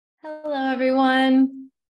everyone.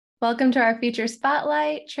 Welcome to our Feature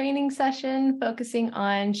Spotlight training session focusing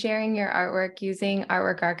on sharing your artwork using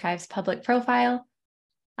Artwork Archive's public profile.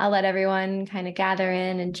 I'll let everyone kind of gather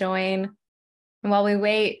in and join. And while we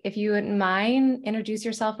wait, if you wouldn't mind, introduce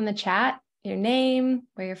yourself in the chat, your name,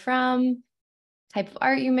 where you're from, type of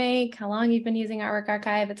art you make, how long you've been using Artwork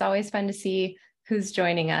Archive. It's always fun to see who's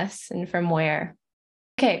joining us and from where.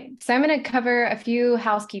 Okay, so I'm going to cover a few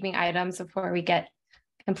housekeeping items before we get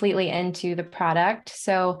completely into the product.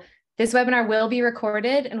 So this webinar will be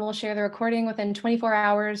recorded, and we'll share the recording within 24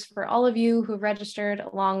 hours for all of you who registered,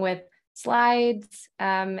 along with slides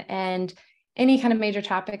and any kind of major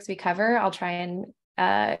topics we cover. I'll try and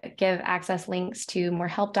give access links to more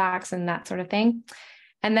help docs and that sort of thing.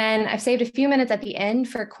 And then I've saved a few minutes at the end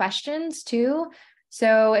for questions too.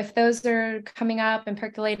 So if those are coming up and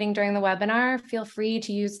percolating during the webinar, feel free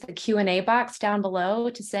to use the Q&A box down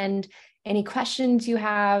below to send any questions you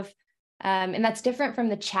have. And that's different from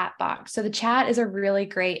the chat box. So the chat is a really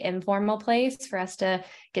great informal place for us to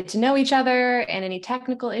get to know each other and any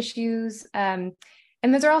technical issues. And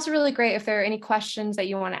those are also really great if there are any questions that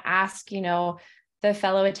you want to ask, the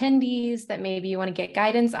fellow attendees that maybe you want to get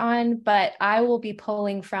guidance on, but I will be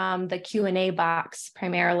pulling from the Q&A box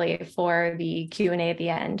primarily for the Q&A at the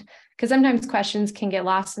end, because sometimes questions can get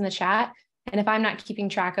lost in the chat. And if I'm not keeping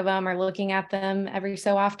track of them or looking at them every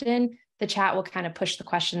so often, the chat will kind of push the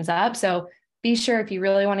questions up. So be sure, if you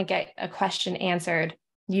really want to get a question answered,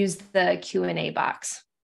 use the Q&A box.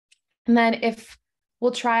 And then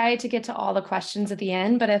we'll try to get to all the questions at the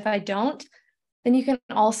end, but if I don't, then you can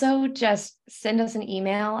also just send us an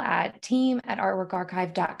email at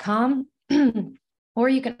team@artworkarchive.com. Or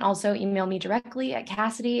you can also email me directly at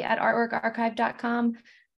Cassidy@artworkarchive.com.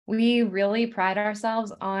 We really pride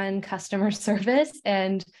ourselves on customer service,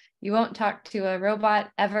 and you won't talk to a robot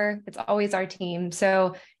ever. It's always our team.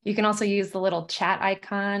 So you can also use the little chat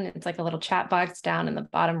icon. It's like a little chat box down in the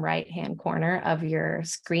bottom right-hand corner of your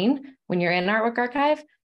screen when you're in Artwork Archive.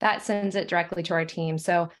 That sends it directly to our team.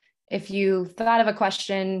 So if you thought of a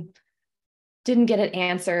question, didn't get it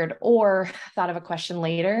answered, or thought of a question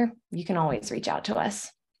later, you can always reach out to us.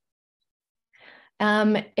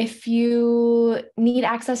 If you need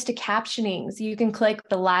access to captionings, you can click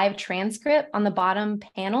the live transcript on the bottom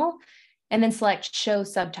panel and then select show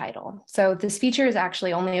subtitle. So this feature is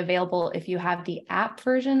actually only available if you have the app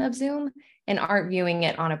version of Zoom and aren't viewing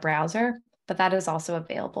it on a browser, but that is also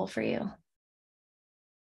available for you.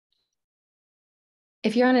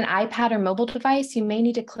 If you're on an iPad or mobile device, you may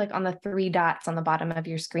need to click on the 3 dots on the bottom of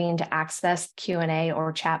your screen to access Q&A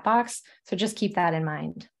or chat box. So just keep that in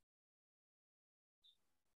mind.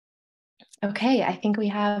 Okay, I think we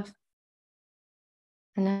have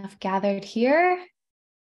enough gathered here.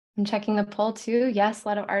 I'm checking the poll too. Yes, a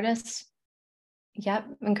lot of artists. Yep,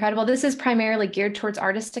 incredible. This is primarily geared towards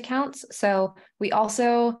artist accounts. So we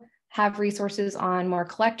also have resources on more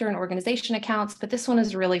collector and organization accounts, but this one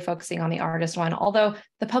is really focusing on the artist one, although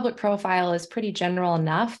the public profile is pretty general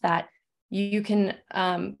enough that you can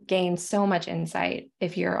gain so much insight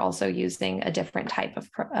if you're also using a different type of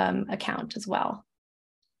account as well.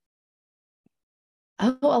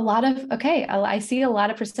 Oh, okay, I see a lot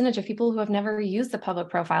of percentage of people who have never used the public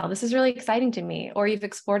profile. This is really exciting to me, or you've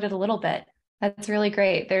explored it a little bit. That's really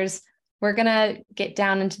great. We're gonna get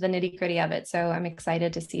down into the nitty-gritty of it, so I'm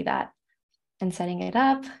excited to see that. And setting it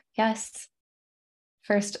up, yes.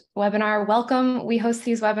 First webinar, welcome. We host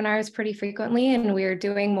these webinars pretty frequently, and we're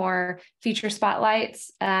doing more feature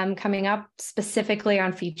spotlights coming up specifically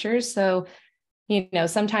on features. So,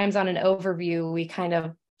 sometimes on an overview, we kind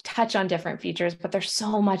of touch on different features, but there's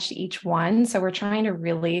so much to each one. So we're trying to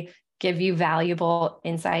really give you valuable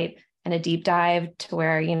insight and a deep dive to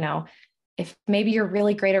where, if maybe you're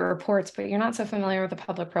really great at reports, but you're not so familiar with the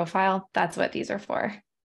public profile, that's what these are for.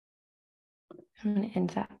 I'm going to end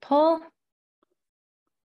that poll.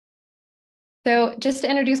 So just to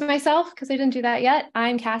introduce myself, because I didn't do that yet,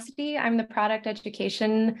 I'm Cassidy. I'm the product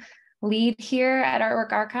education lead here at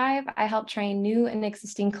Artwork Archive. I help train new and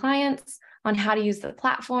existing clients on how to use the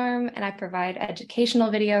platform, and I provide educational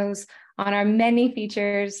videos on our many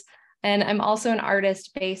features. And I'm also an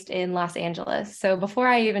artist based in Los Angeles. So before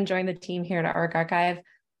I even joined the team here at Artwork Archive,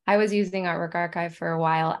 I was using Artwork Archive for a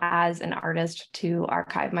while as an artist to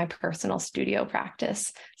archive my personal studio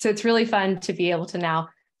practice. So it's really fun to be able to now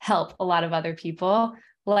help a lot of other people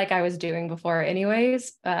like I was doing before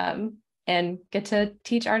anyways, and get to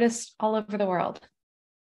teach artists all over the world.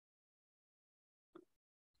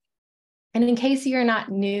 And in case you're not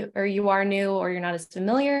new, or you are new, or you're not as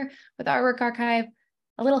familiar with Artwork Archive,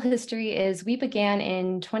 a little history is we began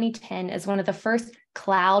in 2010 as one of the first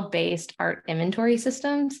cloud-based art inventory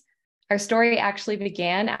systems. Our story actually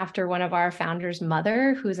began after one of our founders'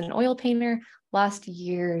 mother, who's an oil painter, lost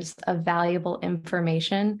years of valuable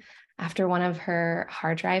information after one of her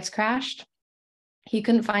hard drives crashed. He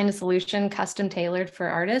couldn't find a solution custom tailored for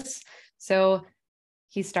artists, so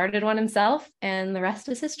he started one himself, and the rest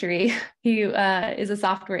is history. He is a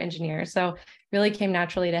software engineer, so really came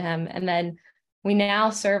naturally to him. And then we now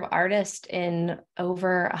serve artists in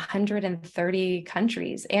over 130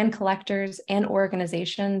 countries and collectors and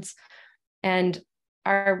organizations. And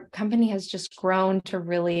our company has just grown to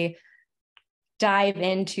really dive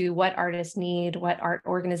into what artists need, what art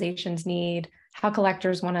organizations need, how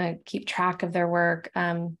collectors want to keep track of their work.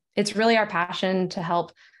 It's really our passion to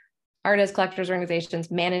help artists, collectors, organizations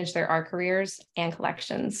manage their art careers and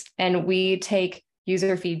collections. And we take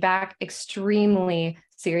user feedback extremely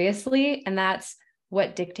seriously, and that's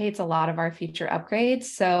what dictates a lot of our future upgrades.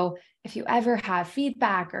 So if you ever have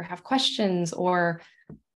feedback or have questions or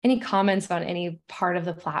any comments on any part of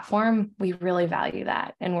the platform, we really value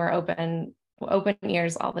that. And we're open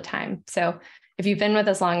ears all the time. So if you've been with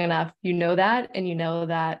us long enough, you know that, and you know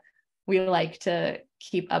that we like to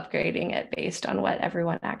keep upgrading it based on what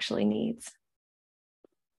everyone actually needs.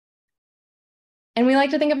 And we like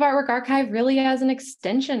to think of Artwork Archive really as an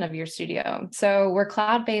extension of your studio. So we're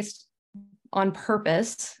cloud-based on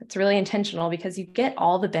purpose. It's really intentional because you get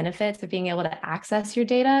all the benefits of being able to access your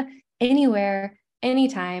data anywhere,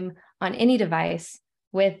 anytime, on any device,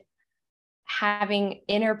 with having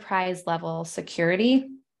enterprise level security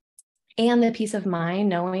and the peace of mind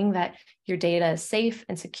knowing that your data is safe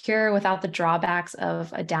and secure without the drawbacks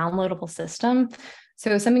of a downloadable system.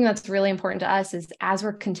 So something that's really important to us is as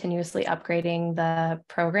we're continuously upgrading the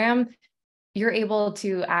program, you're able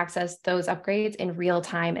to access those upgrades in real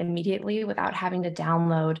time immediately without having to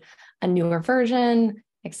download a newer version,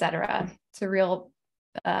 et cetera. It's a real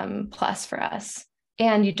plus for us.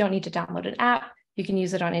 And you don't need to download an app. You can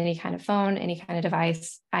use it on any kind of phone, any kind of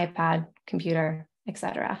device, iPad, computer, et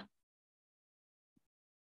cetera.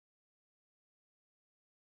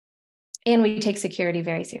 And we take security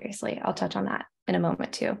very seriously. I'll touch on that in a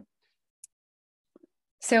moment too.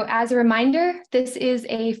 So as a reminder, this is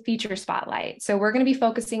a feature spotlight. So we're going to be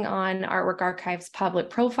focusing on Artwork Archive's public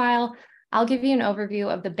profile. I'll give you an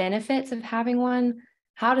overview of the benefits of having one,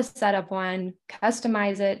 how to set up one,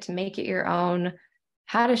 customize it to make it your own,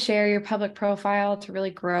 how to share your public profile to really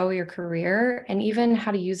grow your career, and even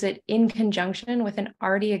how to use it in conjunction with an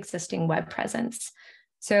already existing web presence.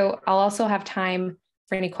 So I'll also have time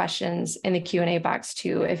for any questions in the Q&A box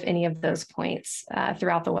too, if any of those points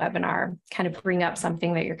throughout the webinar kind of bring up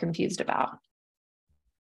something that you're confused about.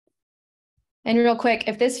 And real quick,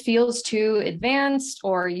 if this feels too advanced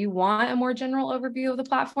or you want a more general overview of the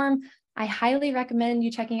platform, I highly recommend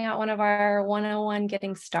you checking out one of our 101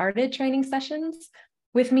 Getting Started training sessions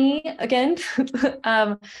with me again.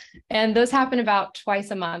 And those happen about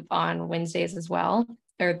twice a month on Wednesdays as well.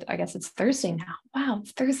 Or I guess it's Thursday now. Wow,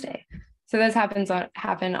 it's Thursday. So those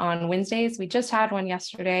happen on Wednesdays. We just had one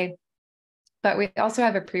yesterday, but we also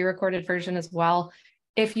have a pre-recorded version as well.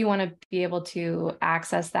 If you want to be able to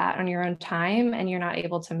access that on your own time and you're not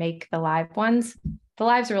able to make the live ones, the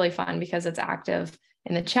lives are really fun because it's active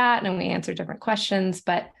in the chat and we answer different questions,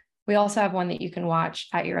 but we also have one that you can watch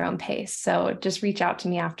at your own pace. So just reach out to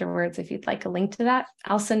me afterwards if you'd like a link to that.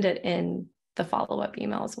 I'll send it in the follow-up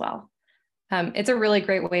email as well. It's a really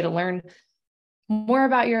great way to learn more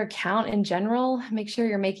about your account in general, make sure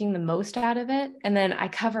you're making the most out of it. And then I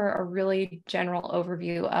cover a really general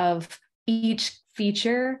overview of each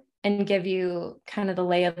feature and give you kind of the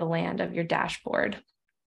lay of the land of your dashboard.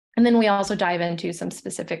 And then we also dive into some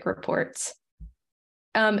specific reports.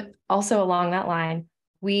 Also along that line,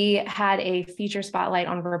 we had a feature spotlight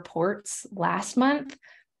on reports last month,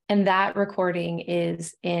 and that recording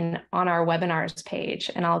is on our webinars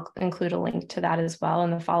page, and I'll include a link to that as well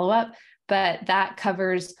in the follow-up. But that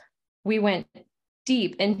covers, we went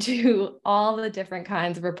deep into all the different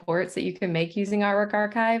kinds of reports that you can make using Artwork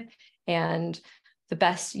Archive and the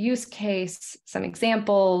best use case, some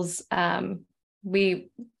examples. We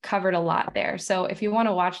covered a lot there. So if you want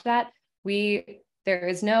to watch that, there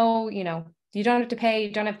is no, you don't have to pay,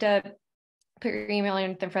 you don't have to put your email or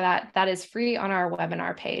anything for that. That is free on our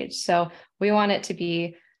webinar page. So we want it to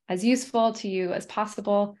be as useful to you as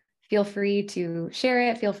possible. Feel free to share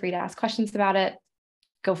it. Feel free to ask questions about it.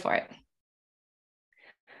 Go for it.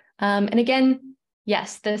 And again,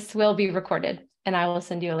 yes, this will be recorded and I will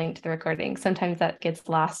send you a link to the recording. Sometimes that gets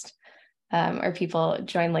lost or people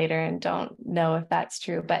join later and don't know if that's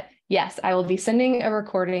true. But yes, I will be sending a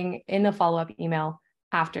recording in the follow-up email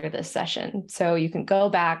after this session. So you can go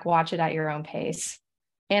back, watch it at your own pace,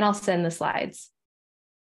 and I'll send the slides.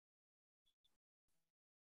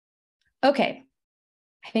 Okay,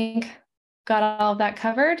 I think got all of that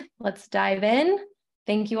covered. Let's dive in.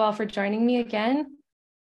 Thank you all for joining me again.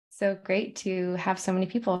 So great to have so many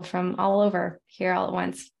people from all over here all at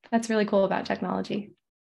once. That's really cool about technology.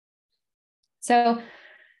 So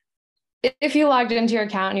if you logged into your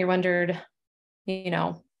account and you wondered,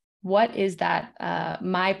 what is that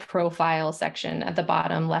My Profile section at the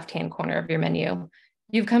bottom left-hand corner of your menu,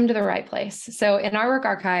 you've come to the right place. So in Artwork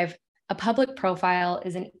Archive, a public profile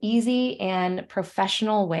is an easy and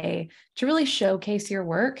professional way to really showcase your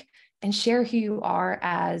work and share who you are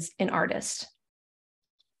as an artist.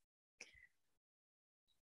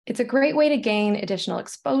 It's a great way to gain additional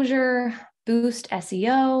exposure, boost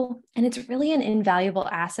SEO, and it's really an invaluable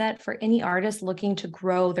asset for any artist looking to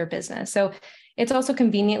grow their business. So it's also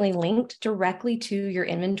conveniently linked directly to your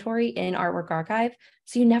inventory in Artwork Archive.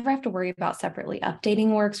 So you never have to worry about separately updating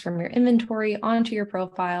works from your inventory onto your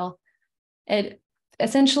profile. It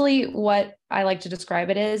essentially, what I like to describe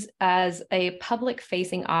it is as a public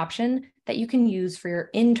facing option that you can use for your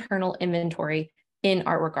internal inventory in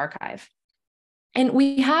Artwork Archive. And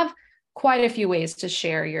we have quite a few ways to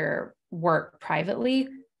share your work privately,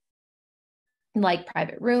 like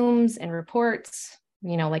private rooms and reports,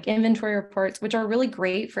 like inventory reports, which are really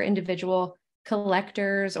great for individual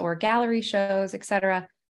collectors or gallery shows, et cetera.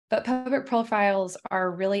 But public profiles are a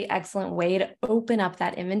really excellent way to open up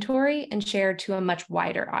that inventory and share to a much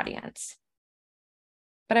wider audience.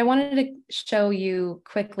 But I wanted to show you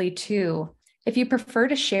quickly too, if you prefer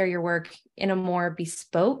to share your work in a more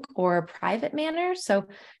bespoke or private manner, so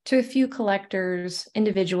to a few collectors,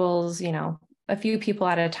 individuals, a few people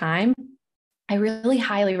at a time, I really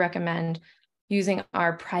highly recommend using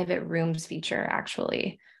our private rooms feature,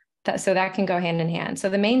 actually. So that can go hand in hand. So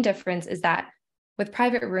the main difference is that with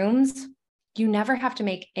private rooms, you never have to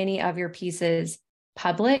make any of your pieces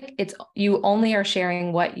public. You only are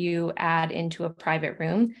sharing what you add into a private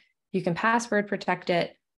room. You can password protect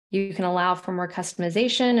it. You can allow for more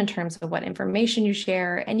customization in terms of what information you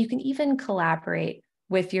share, and you can even collaborate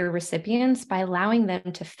with your recipients by allowing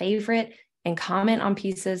them to favorite and comment on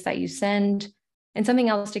pieces that you send. And something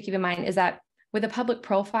else to keep in mind is that with a public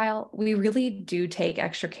profile, we really do take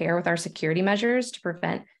extra care with our security measures to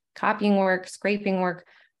prevent copying work, scraping work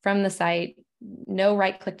from the site, no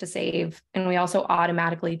right click to save, and we also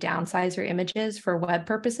automatically downsize your images for web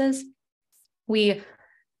purposes. We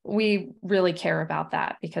really care about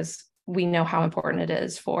that because we know how important it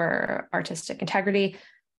is for artistic integrity.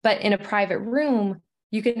 But in a private room,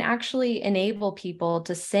 you can actually enable people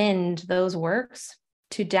to send those works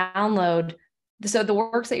to download. So the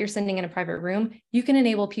works that you're sending in a private room, you can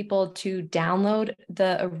enable people to download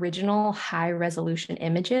the original high resolution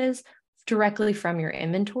images directly from your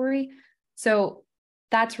inventory. So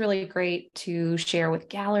that's really great to share with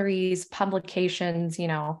galleries, publications,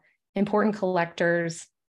 important collectors,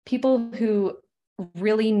 people who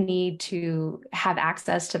really need to have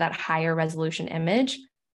access to that higher resolution image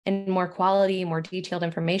and more quality, more detailed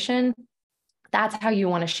information. That's how you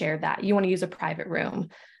want to share that. You want to use a private room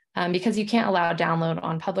because you can't allow download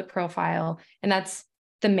on public profile. And that's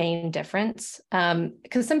the main difference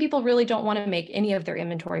because some people really don't want to make any of their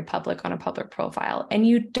inventory public on a public profile. And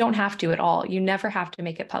you don't have to at all. You never have to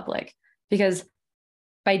make it public because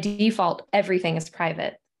by default, everything is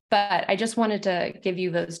private. But I just wanted to give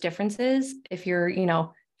you those differences. If you're,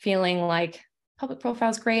 feeling like public profile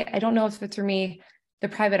is great, I don't know if it's for me, the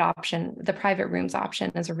private rooms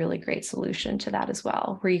option is a really great solution to that as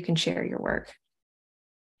well, where you can share your work.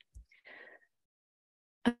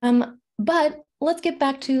 But let's get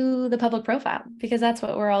back to the public profile because that's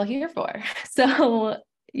what we're all here for. So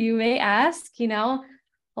you may ask, a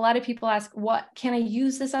lot of people ask, what can I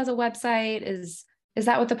use this as a website? Is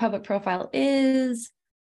that what the public profile is?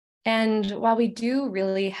 And while we do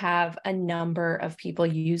really have a number of people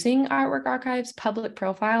using Artwork Archive's public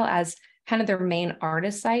profile as kind of their main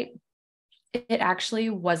artist site, it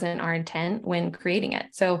actually wasn't our intent when creating it.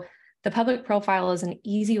 So the public profile is an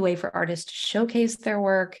easy way for artists to showcase their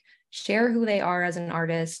work, share who they are as an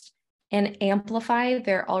artist, and amplify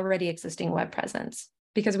their already existing web presence.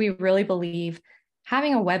 Because we really believe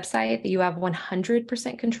having a website that you have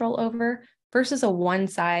 100% control over versus a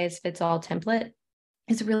one-size-fits-all template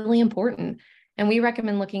is really important. And we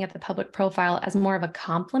recommend looking at the public profile as more of a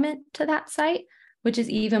complement to that site, which is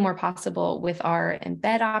even more possible with our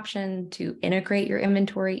embed option to integrate your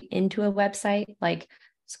inventory into a website like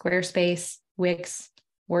Squarespace, Wix,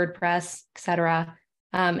 WordPress, etc.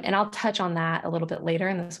 And I'll touch on that a little bit later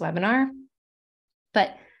in this webinar.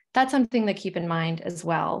 But that's something to keep in mind as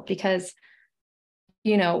well, because,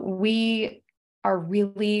 we are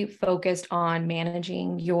really focused on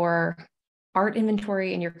managing your art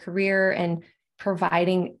inventory in your career and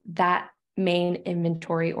providing that main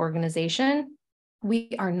inventory organization.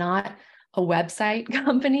 We are not a website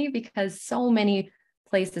company because so many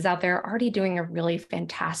places out there are already doing a really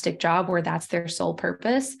fantastic job where that's their sole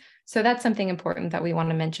purpose. So that's something important that we want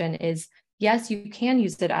to mention is, yes, you can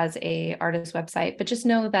use it as an artist website, but just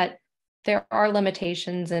know that there are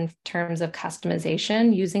limitations in terms of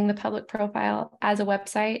customization using the public profile as a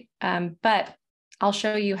website. But I'll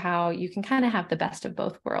show you how you can kind of have the best of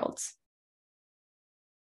both worlds.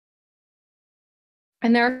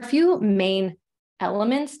 And there are a few main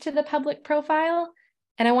elements to the public profile.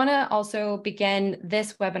 And I want to also begin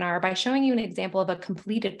this webinar by showing you an example of a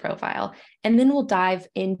completed profile, and then we'll dive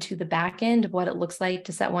into the back end of what it looks like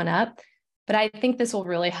to set one up. But I think this will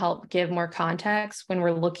really help give more context when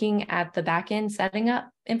we're looking at the back end setting up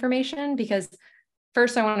information, because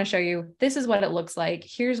first I want to show you, this is what it looks like.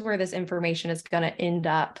 Here's where this information is going to end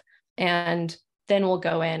up. And then we'll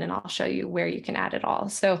go in and I'll show you where you can add it all.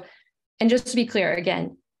 So, and just to be clear,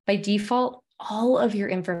 again, by default, all of your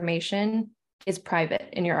information is private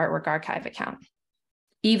in your Artwork Archive account.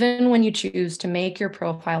 Even when you choose to make your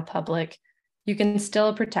profile public, you can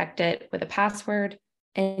still protect it with a password.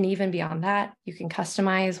 And even beyond that, you can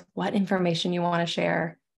customize what information you want to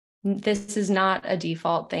share. This is not a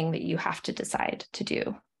default thing that you have to decide to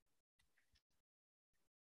do.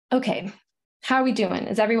 Okay, how are we doing?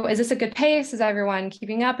 Is this a good pace? Is everyone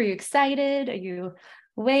keeping up? Are you excited? Are you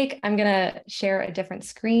awake? I'm gonna share a different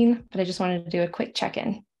screen, but I just wanted to do a quick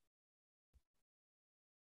check-in.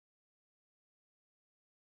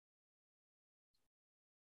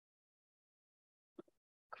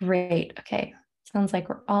 Great, okay. Sounds like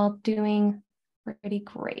we're all doing pretty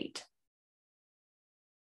great.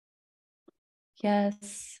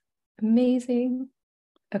 Yes, amazing.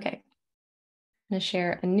 Okay, I'm gonna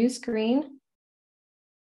share a new screen.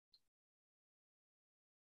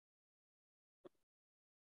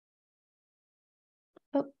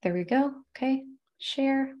 Oh, there we go. Okay,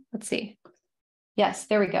 share. Let's see. Yes,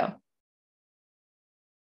 there we go.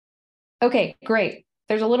 Okay, great.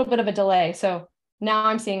 There's a little bit of a delay. So now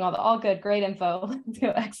I'm seeing all good, great info.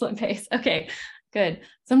 Excellent pace. Okay, good.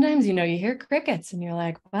 Sometimes, you hear crickets and you're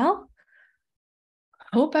like, well,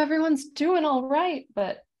 hope everyone's doing all right,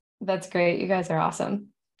 but that's great. You guys are awesome.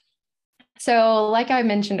 So like I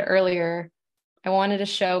mentioned earlier, I wanted to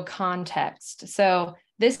show context. So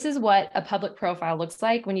this is what a public profile looks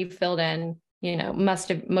like when you've filled in,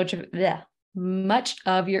 most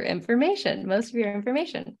of your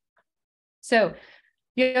information. So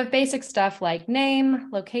you have basic stuff like name,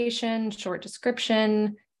 location, short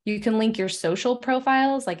description. You can link your social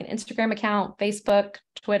profiles like an Instagram account, Facebook,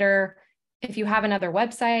 Twitter. If you have another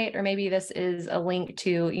website, or maybe this is a link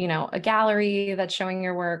to, a gallery that's showing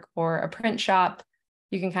your work or a print shop,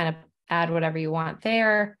 you can kind of add whatever you want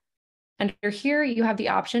there. Under here, you have the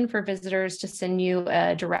option for visitors to send you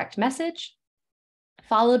a direct message,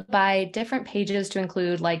 followed by different pages to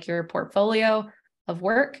include like your portfolio of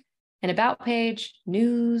work, an about page,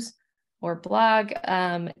 news, or blog.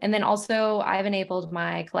 And then also I've enabled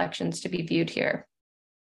my collections to be viewed here.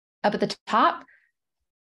 Up at the top,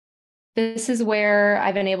 this is where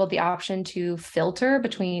I've enabled the option to filter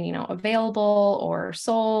between, available or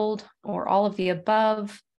sold or all of the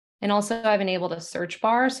above. And also I've enabled a search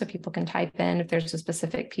bar so people can type in if there's a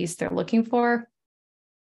specific piece they're looking for.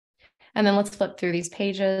 And then let's flip through these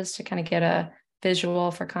pages to kind of get a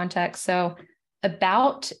visual for context. So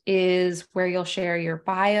about is where you'll share your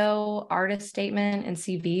bio, artist statement, and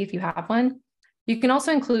CV if you have one. You can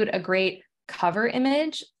also include a great cover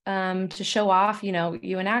image to show off, you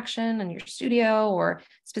in action in your studio or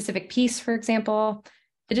specific piece, for example.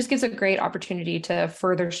 It just gives a great opportunity to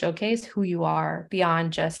further showcase who you are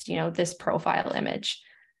beyond just, this profile image.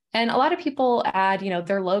 And a lot of people add,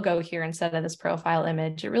 their logo here instead of this profile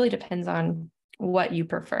image. It really depends on what you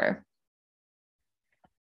prefer.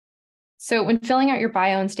 So when filling out your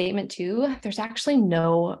bio and statement too, there's actually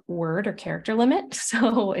no word or character limit.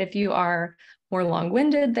 So if you are more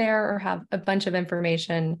long-winded there or have a bunch of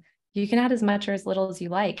information, you can add as much or as little as you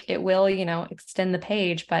like. It will, extend the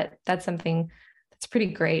page, but that's something that's pretty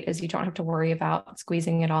great, as you don't have to worry about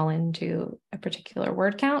squeezing it all into a particular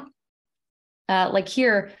word count. Like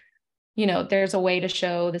here, there's a way to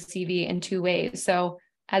show the CV in two ways. So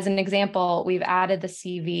as an example, we've added the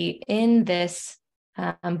CV in this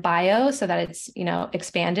bio so that it's,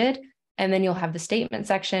 expanded, and then you'll have the statement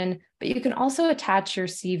section, but you can also attach your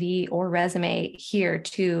CV or resume here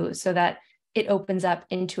too, so that it opens up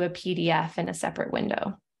into a PDF in a separate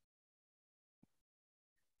window.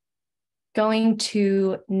 Going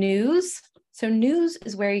to news. So news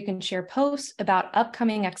is where you can share posts about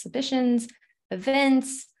upcoming exhibitions,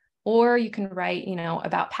 events, or you can write,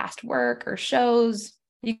 about past work or shows.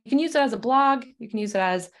 You can use it as a blog. You can use it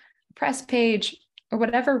as a press page or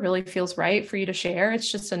whatever really feels right for you to share.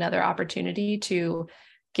 It's just another opportunity to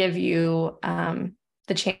give you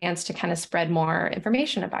the chance to kind of spread more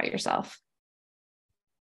information about yourself.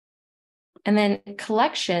 And then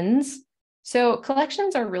collections. So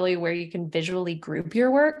collections are really where you can visually group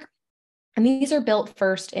your work. And these are built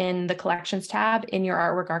first in the collections tab in your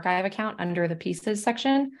artwork archive account under the pieces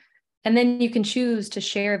section. And then you can choose to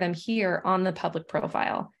share them here on the public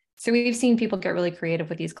profile. So we've seen people get really creative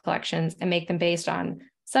with these collections and make them based on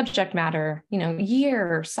subject matter,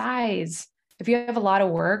 year, size. If you have a lot of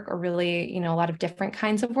work or really, a lot of different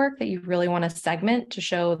kinds of work that you really want to segment to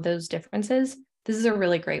show those differences, this is a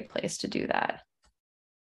really great place to do that.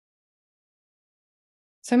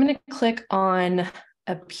 So I'm going to click on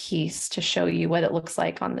a piece to show you what it looks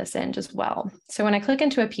like on this end as well. So when I click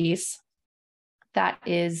into a piece that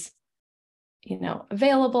is,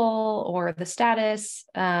 available or the status,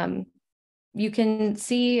 you can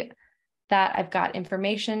see that I've got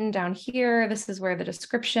information down here. This is where the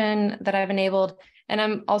description that I've enabled. And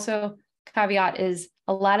I'm also, caveat is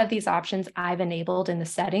a lot of these options I've enabled in the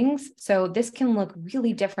settings. So this can look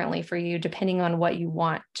really differently for you depending on what you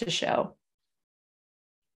want to show.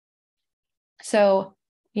 So,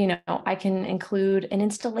 I can include an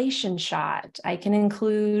installation shot. I can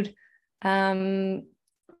include,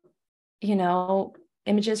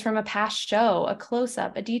 images from a past show, a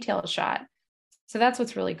close-up, a detailed shot. So that's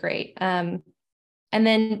what's really great. And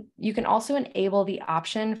then you can also enable the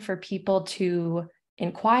option for people to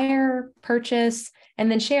inquire, purchase, and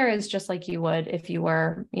then share is just like you would if you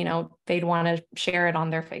were, they'd want to share it on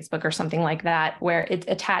their Facebook or something like that, where it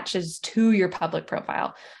attaches to your public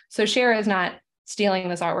profile. So share is not stealing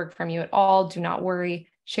this artwork from you at all. Do not worry.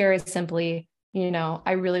 Share is simply,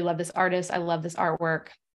 I really love this artist. I love this artwork.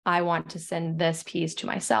 I want to send this piece to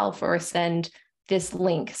myself or send this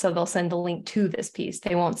link. So they'll send the link to this piece.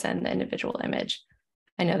 They won't send the individual image.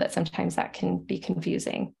 I know that sometimes that can be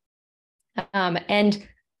confusing. And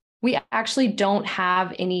we actually don't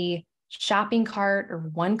have any shopping cart or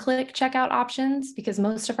one-click checkout options because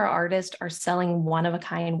most of our artists are selling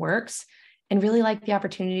one-of-a-kind works and really like the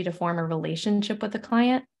opportunity to form a relationship with the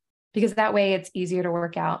client, because that way it's easier to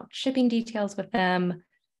work out shipping details with them,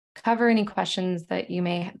 cover any questions that they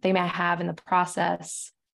may have in the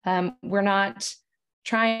process. We're not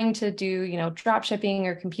trying to do, drop shipping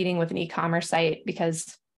or competing with an e-commerce site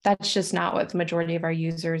because that's just not what the majority of our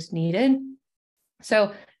users needed.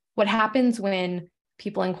 So what happens when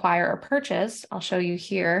people inquire or purchase, I'll show you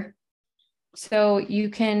here. So you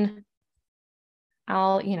can,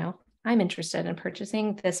 I'm interested in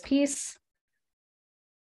purchasing this piece.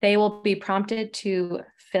 They will be prompted to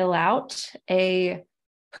fill out a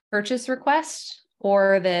purchase request,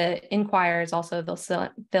 or the inquirers also, they'll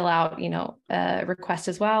fill out, a request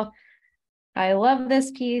as well. I love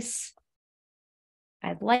this piece.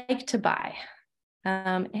 I'd like to buy.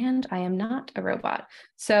 And I am not a robot.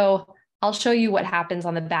 So I'll show you what happens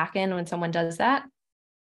on the back end when someone does that.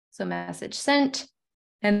 So message sent,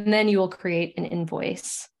 and then you will create an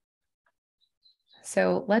invoice.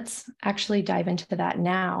 So let's actually dive into that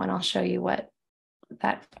now, and I'll show you what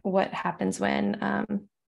happens when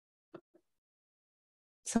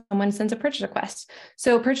someone sends a purchase request.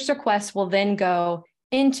 So purchase request will then go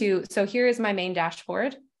into, so here is my main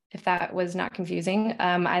dashboard. If that was not confusing,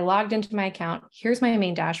 I logged into my account. Here's my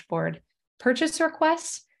main dashboard, purchase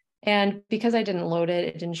requests. And because I didn't load it,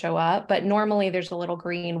 it didn't show up. But normally there's a little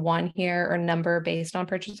green 1 here or number based on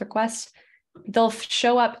purchase requests. They'll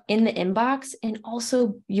show up in the inbox, and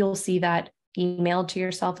also you'll see that emailed to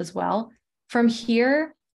yourself as well. From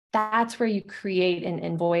here, that's where you create an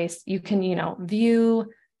invoice. You can,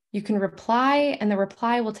 view, you can reply, and the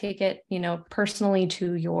reply will take it, personally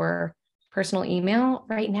to your personal email.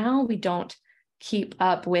 Right now, we don't keep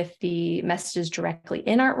up with the messages directly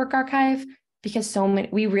in Artwork Archive because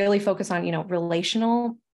we really focus on,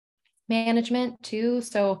 relational management too.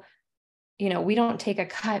 So, we don't take a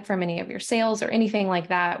cut from any of your sales or anything like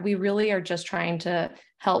that. We really are just trying to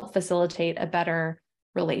help facilitate a better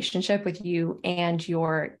relationship with you and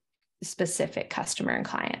your specific customer and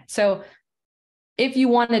client. So if you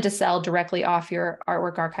wanted to sell directly off your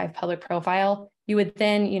Artwork Archive public profile, you would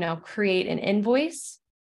then, create an invoice.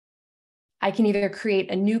 I can either create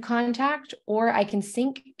a new contact, or I can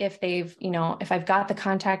sync if they've, if I've got the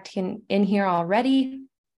contact in here already,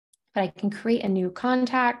 but I can create a new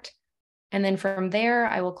contact. And then from there,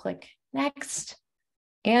 I will click next.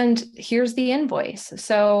 And here's the invoice.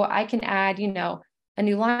 So I can add, a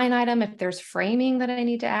new line item if there's framing that I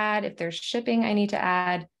need to add, if there's shipping I need to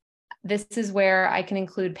add. This is where I can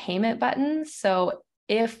include payment buttons. So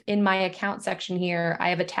if in my account section here, I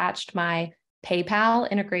have attached my PayPal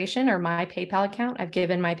integration or my PayPal account, I've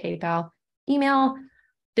given my PayPal email,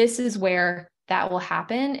 this is where that will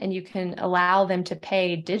happen. And you can allow them to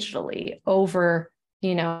pay digitally over,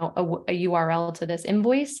 you know, a URL to this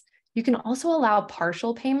invoice. You can also allow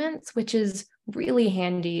partial payments, which is really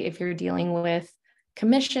handy if you're dealing with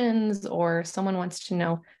commissions or someone wants to, you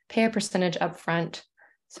know, pay a percentage upfront.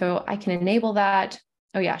 So I can enable that.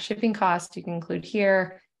 Oh yeah, shipping costs you can include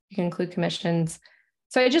here. You can include commissions.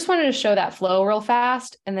 So I just wanted to show that flow real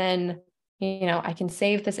fast. And then, you know, I can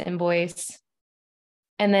save this invoice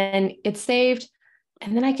and then it's saved.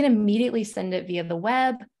 And then I can immediately send it via the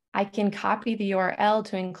web. I can copy the URL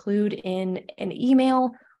to include in an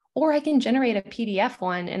email, or I can generate a PDF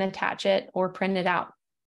one and attach it or print it out.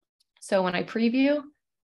 So when I preview,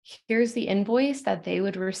 here's the invoice that they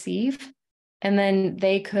would receive. And then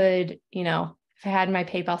they could, you know, if I had my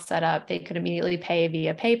PayPal set up, they could immediately pay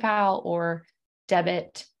via PayPal or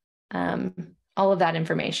debit, all of that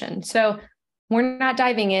information. So we're not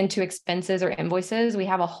diving into expenses or invoices. We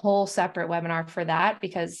have a whole separate webinar for that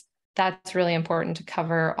because that's really important to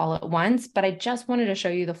cover all at once. But I just wanted to show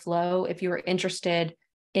you the flow if you were interested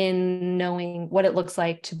in knowing what it looks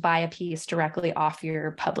like to buy a piece directly off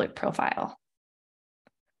your public profile.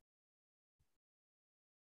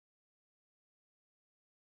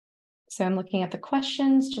 So I'm looking at the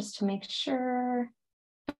questions just to make sure.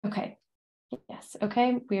 Okay. Yes.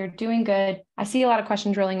 Okay. We are doing good. I see a lot of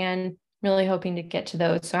questions rolling in, really hoping to get to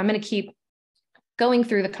those. So I'm going to keep going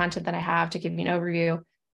through the content that I have to give you an overview,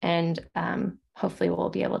 and hopefully we'll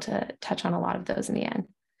be able to touch on a lot of those in the end.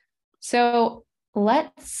 So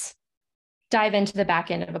let's dive into the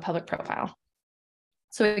back end of a public profile.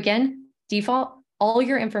 So again, default, all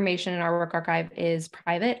your information in our work archive is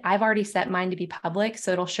private. I've already set mine to be public,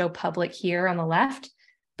 so it'll show public here on the left.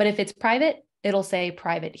 But if it's private, it'll say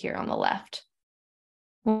private here on the left.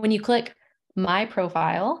 When you click My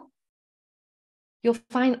Profile, you'll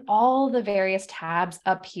find all the various tabs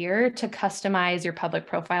up here to customize your public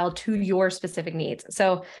profile to your specific needs.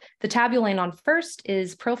 So the tab you'll land on first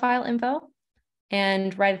is Profile Info.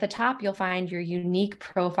 And right at the top, you'll find your unique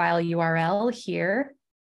profile URL here.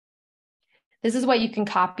 This is what you can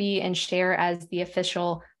copy and share as the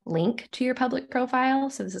official link to your public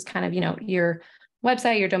profile. So this is kind of, you know, your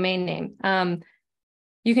website, your domain name.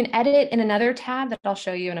 You can edit in another tab that I'll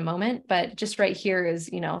show you in a moment, but just right here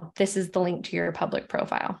is, you know, this is the link to your public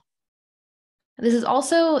profile. This is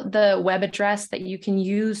also the web address that you can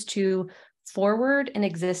use to forward an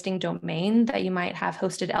existing domain that you might have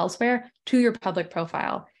hosted elsewhere to your public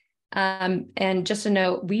profile. And just a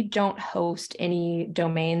note, we don't host any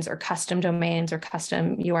domains or custom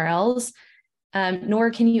URLs,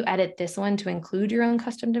 nor can you edit this one to include your own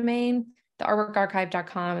custom domain. The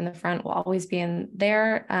artworkarchive.com in the front will always be in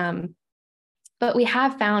there. But we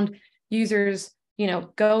have found users, you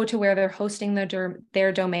know, go to where they're hosting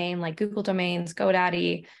their domain, like Google Domains,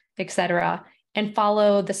 GoDaddy, etc., and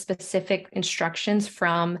follow the specific instructions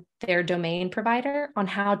from their domain provider on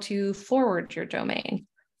how to forward your domain.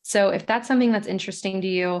 So if that's something that's interesting to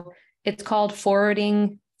you, it's called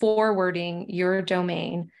forwarding your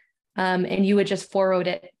domain. And you would just forward,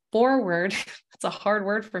 it's a hard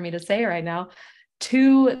word for me to say right now,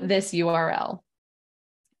 to this URL.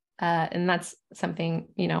 And that's something,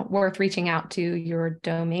 you know, worth reaching out to your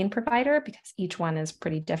domain provider because each one is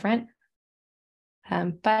pretty different.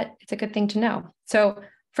 But it's a good thing to know. So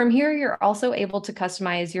from here, you're also able to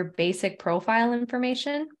customize your basic profile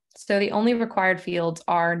information. So the only required fields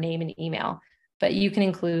are name and email, but you can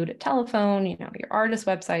include a telephone, you know, your artist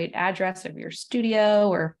website, address of your studio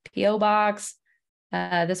or PO box.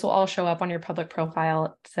 This will all show up on your public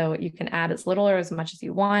profile, so you can add as little or as much as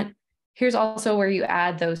you want. Here's also where you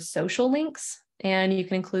add those social links, and you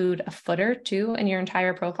can include a footer too in your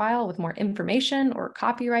entire profile with more information or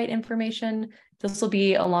copyright information. This will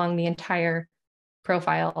be along the entire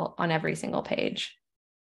profile on every single page.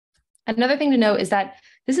 Another thing to note is that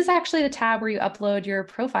this is actually the tab where you upload your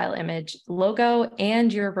profile image, logo,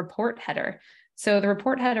 and your report header. So the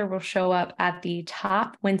report header will show up at the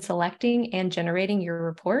top when selecting and generating your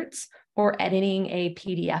reports or editing a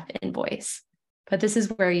PDF invoice. But this is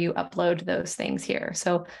where you upload those things here.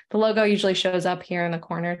 So the logo usually shows up here in the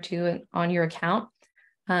corner too on your account,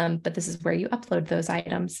 but this is where you upload those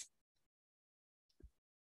items.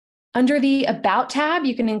 Under the About tab,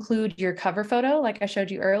 you can include your cover photo, like I showed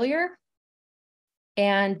you earlier,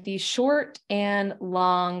 and the short and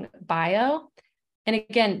long bio. And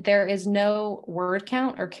again, there is no word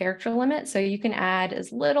count or character limit, so you can add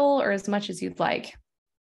as little or as much as you'd like.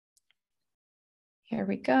 Here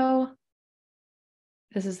we go.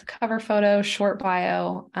 This is the cover photo, short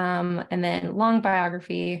bio, and then long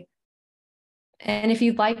biography. And if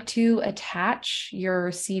you'd like to attach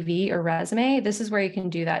your CV or resume, this is where you can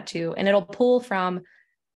do that too. And it'll pull from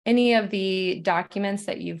any of the documents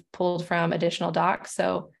that you've pulled from additional docs.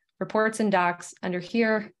 So reports and docs under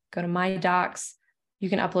here, go to My Docs. You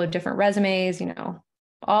can upload different resumes,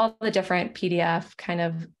 all the different PDF kind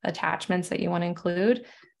of attachments that you want to include.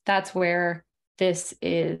 That's where this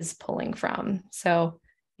is pulling from. So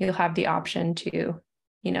you'll have the option to,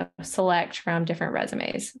 select from different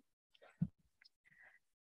resumes.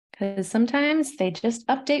 Because sometimes they just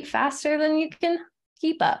update faster than you can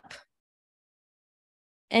keep up.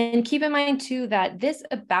 And keep in mind too that this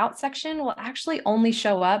about section will actually only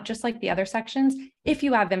show up, just like the other sections, if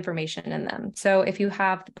you have information in them. So if you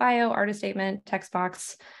have the bio, artist statement, text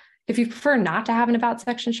box, if you prefer not to have an about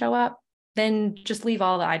section show up, then just leave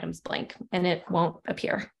all the items blank and it won't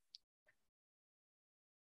appear.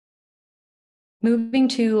 Moving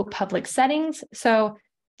to public settings. So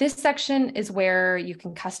this section is where you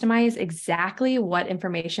can customize exactly what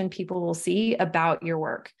information people will see about your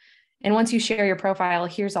work. And once you share your profile,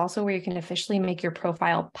 here's also where you can officially make your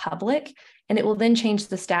profile public, and it will then change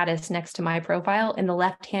the status next to My Profile in the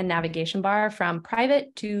left-hand navigation bar from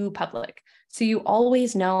private to public. So you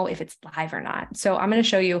always know if it's live or not. So I'm going to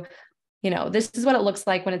show you, this is what it looks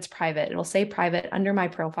like when it's private. It'll say private under My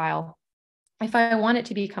Profile. If I want it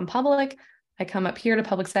to become public, I come up here to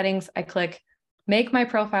public settings, I click make My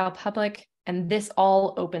Profile public, and this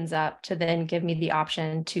all opens up to then give me the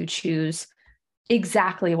option to choose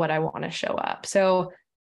exactly what I want to show up. So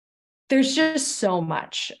there's just so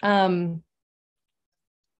much.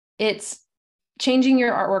 It's changing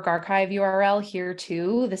your artwork archive URL here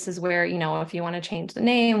too. This is where, if you want to change the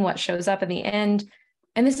name, what shows up in the end.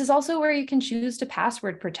 And this is also where you can choose to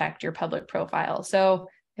password protect your public profile. So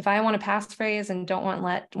if I want a passphrase and don't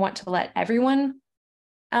want to let everyone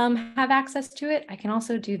have access to it, I can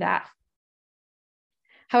also do that.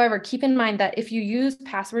 However, keep in mind that if you use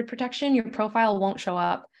password protection, your profile won't show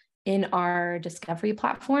up in our discovery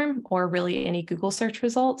platform or really any Google search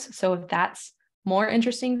results. So if that's more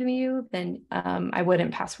interesting to you, then I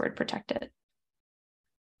wouldn't password protect it.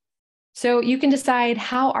 So you can decide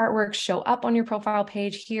how artworks show up on your profile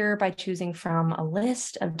page here by choosing from a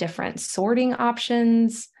list of different sorting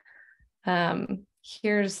options.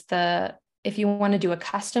 Here's if you want to do a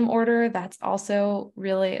custom order, that's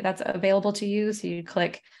available to you. So you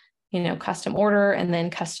click, custom order and then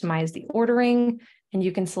customize the ordering, and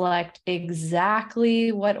you can select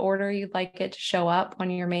exactly what order you'd like it to show up on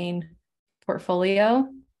your main portfolio.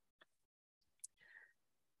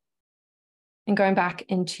 And going back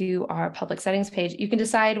into our public settings page, you can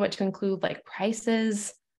decide what to include, like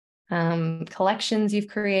prices, collections you've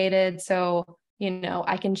created. So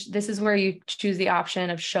this is where you choose the option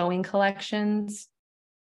of showing collections.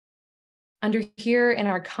 Under here in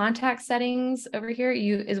our contact settings over here,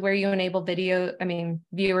 is where you enable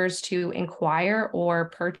viewers to inquire or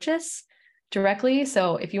purchase directly.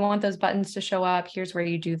 So if you want those buttons to show up, here's where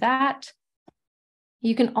you do that.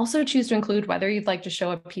 You can also choose to include whether you'd like to show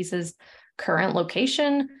a piece's current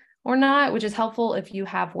location or not, which is helpful if you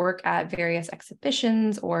have work at various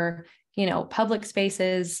exhibitions or, public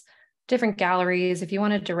spaces, different galleries. If you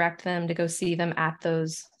want to direct them to go see them at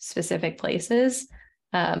those specific places,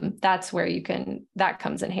 that's where that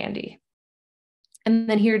comes in handy. And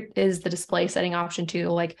then here is the display setting option too.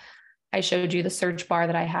 Like I showed you the search bar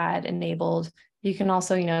that I had enabled. You can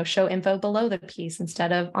also, show info below the piece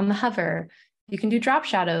instead of on the hover. You can do drop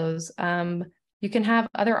shadows. You can have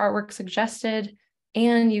other artwork suggested,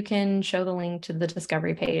 and you can show the link to the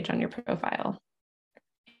discovery page on your profile.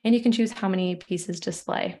 And you can choose how many pieces to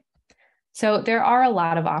display. So there are a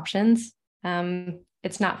lot of options.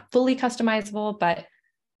 It's not fully customizable, but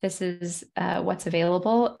this is what's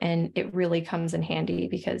available, and it really comes in handy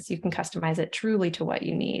because you can customize it truly to what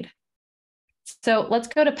you need. So let's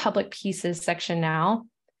go to public pieces section now.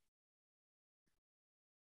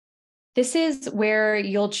 This is where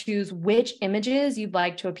you'll choose which images you'd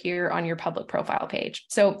like to appear on your public profile page.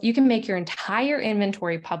 So you can make your entire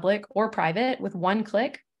inventory public or private with one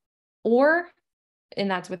click,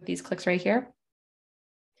 and that's with these clicks right here.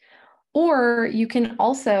 Or you can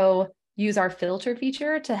also use our filter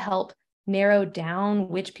feature to help narrow down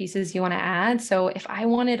which pieces you want to add. So if I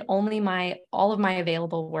wanted only all of my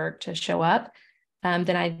available work to show up,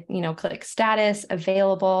 then I, click status,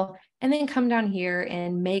 available, and then come down here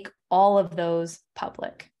and make all of those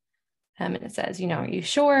public. And it says, are you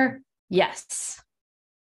sure? Yes.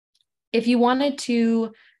 If you wanted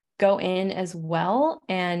to go in as well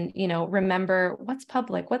and, remember what's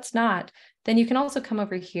public, what's not, then you can also come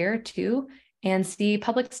over here too and see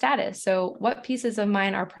public status. So what pieces of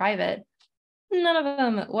mine are private? None of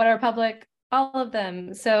them. What are public? All of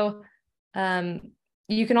them. So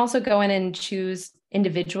you can also go in and choose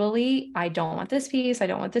individually. I don't want this piece. I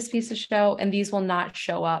don't want this piece to show, and these will not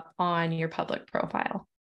show up on your public profile.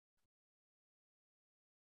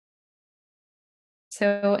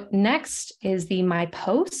 So next is the My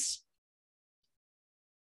Posts.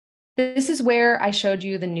 This is where I showed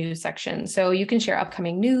you the news section. So you can share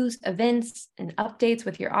upcoming news, events, and updates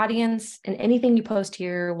with your audience, and anything you post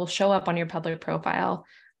here will show up on your public profile.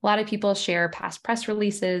 A lot of people share past press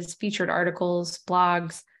releases, featured articles,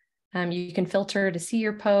 blogs. You can filter to see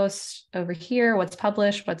your posts over here, what's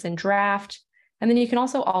published, what's in draft. And then you can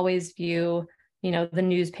also always view, the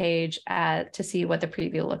news page to see what the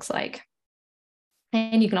preview looks like.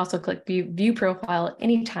 And you can also click view profile at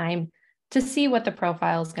any time to see what the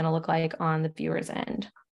profile is going to look like on the viewer's end.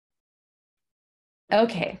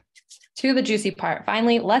 Okay, to the juicy part.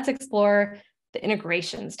 Finally, let's explore the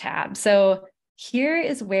integrations tab. So here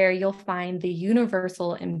is where you'll find the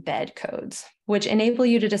universal embed codes, which enable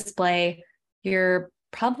you to display your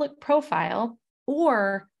public profile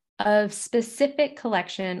or a specific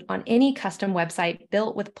collection on any custom website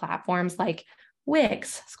built with platforms like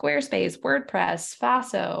Wix, Squarespace, WordPress,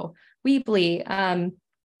 Faso, Weebly.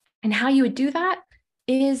 And how you would do that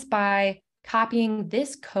is by copying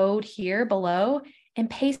this code here below and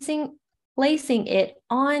placing it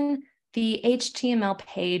on the HTML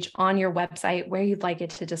page on your website where you'd like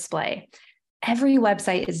it to display. Every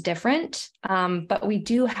website is different, but we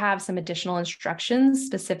do have some additional instructions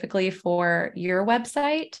specifically for your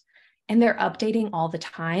website, and they're updating all the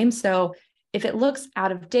time. So if it looks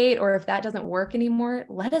out of date or if that doesn't work anymore,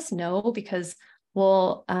 let us know, because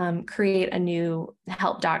we'll create a new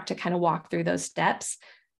help doc to kind of walk through those steps.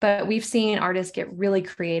 But we've seen artists get really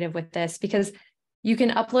creative with this because you can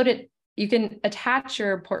upload it, you can attach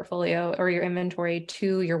your portfolio or your inventory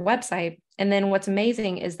to your website. And then what's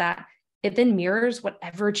amazing is that it then mirrors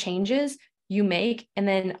whatever changes you make and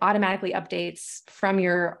then automatically updates from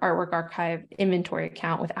your Artwork Archive inventory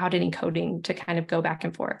account without any coding to kind of go back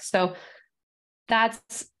and forth. So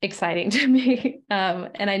that's exciting to me.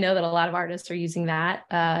 And I know that a lot of artists are using that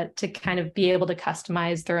to kind of be able to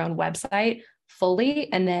customize their own website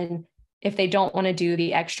fully. And then if they don't want to do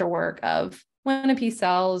the extra work of when a piece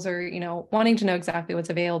sells or, wanting to know exactly what's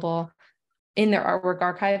available in their Artwork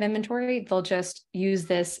Archive inventory, they'll just use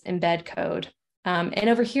this embed code. And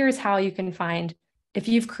over here is how you can find, if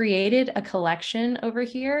you've created a collection over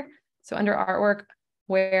here, so under artwork,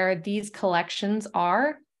 where these collections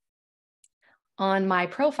are, on my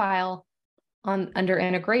profile under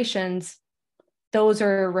integrations, those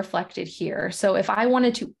are reflected here. So if I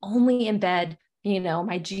wanted to only embed,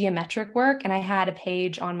 my geometric work, and I had a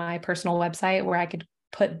page on my personal website where I could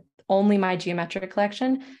put only my geometric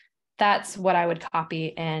collection, that's what I would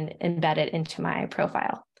copy and embed it into my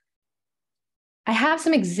profile. I have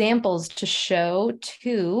some examples to show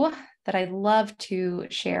too that I'd love to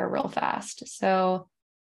share real fast. So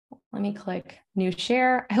let me click new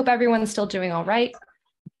share. I hope everyone's still doing all right.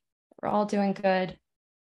 We're all doing good.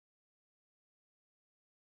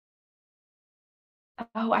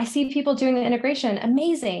 Oh, I see people doing the integration.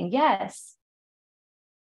 Amazing. Yes.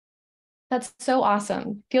 That's so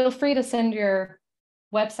awesome. Feel free to send your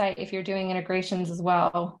website if you're doing integrations as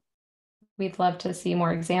well. We'd love to see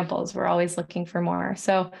more examples. We're always looking for more.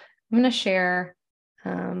 So I'm going to share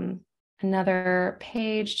another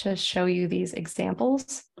page to show you these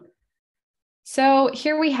examples. So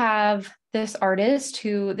here we have this artist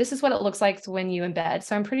who, this is what it looks like when you embed.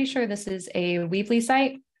 So I'm pretty sure this is a Weebly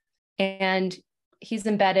site, and he's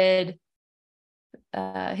embedded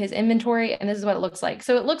his inventory, and this is what it looks like.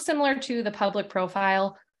 So it looks similar to the public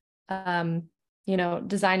profile,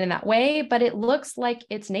 designed in that way, but it looks like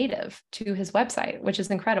it's native to his website, which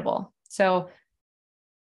is incredible. So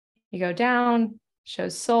you go down,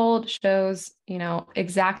 shows sold, shows,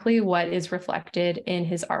 exactly what is reflected in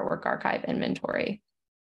his Artwork Archive inventory.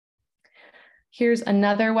 Here's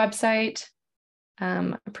another website.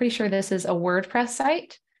 I'm pretty sure this is a WordPress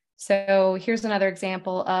site. So here's another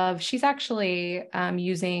example of, she's actually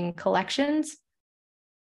using collections.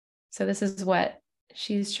 So this is what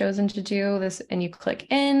she's chosen to do this, and you click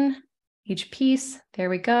in each piece.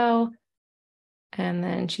 There we go. And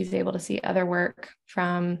then she's able to see other work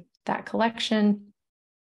from that collection.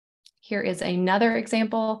 Here is another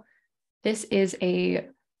example. This is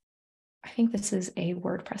I think this is a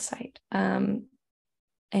WordPress site.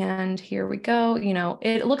 And here we go.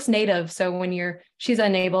 It looks native. So when she's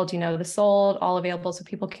enabled, the sold, all available, so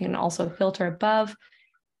people can also filter above.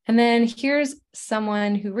 And then here's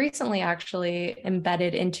someone who recently actually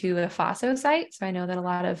embedded into a FOSSO site. So I know that a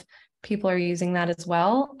lot of people are using that as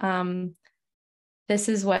well. This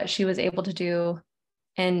is what she was able to do.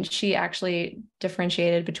 And she actually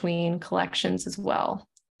differentiated between collections as well.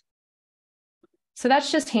 So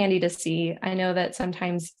that's just handy to see. I know that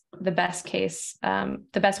sometimes the best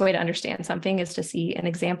way to understand something is to see an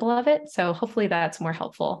example of it. So hopefully that's more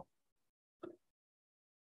helpful.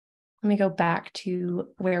 Let me go back to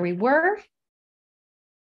where we were.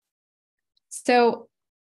 So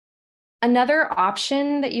another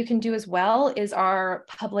option that you can do as well is our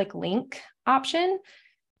public link option.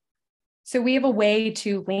 So we have a way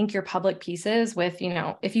to link your public pieces with,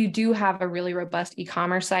 if you do have a really robust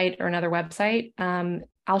e-commerce site or another website,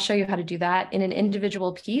 I'll show you how to do that in an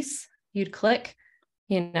individual piece. You'd click,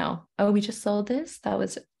 oh, we just sold this. That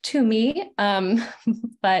was to me.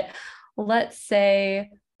 But let's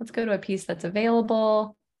go to a piece that's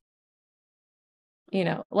available.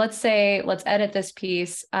 Let's edit this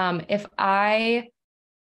piece. If I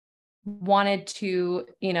wanted to,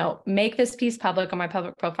 make this piece public on my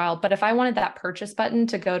public profile, but if I wanted that purchase button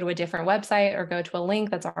to go to a different website or go to a link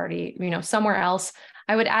that's already, somewhere else,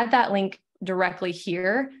 I would add that link directly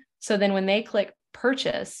here. So then when they click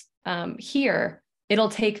purchase here, it'll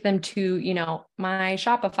take them to, my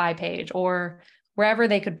Shopify page or wherever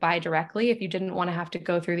they could buy directly if you didn't want to have to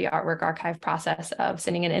go through the artwork archive process of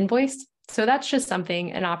sending an invoice. So that's just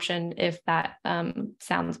an option if that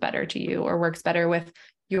sounds better to you or works better with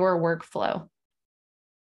your workflow.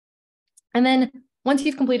 And then once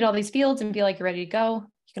you've completed all these fields and feel like you're ready to go,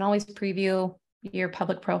 you can always preview your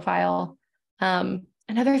public profile.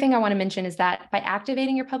 Another thing I want to mention is that by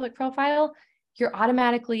activating your public profile, you're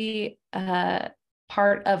automatically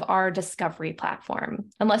part of our discovery platform.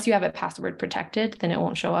 Unless you have it password protected, then it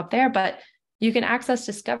won't show up there. But you can access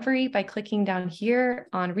discovery by clicking down here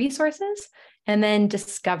on resources and then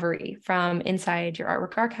discovery from inside your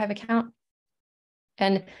Artwork Archive account.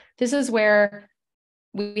 And this is where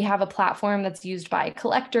we have a platform that's used by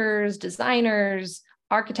collectors, designers,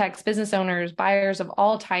 architects, business owners, buyers of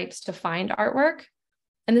all types to find artwork.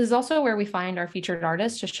 And this is also where we find our featured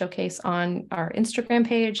artists to showcase on our Instagram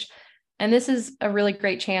page. And this is a really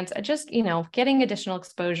great chance at just, getting additional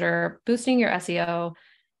exposure, boosting your SEO.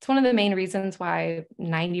 It's one of the main reasons why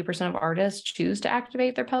 90% of artists choose to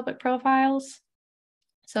activate their public profiles.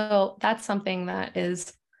 So that's something that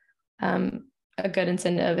is a good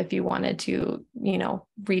incentive if you wanted to,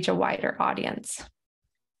 reach a wider audience.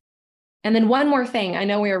 And then one more thing, I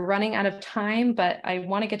know we are running out of time, but I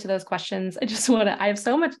want to get to those questions. I have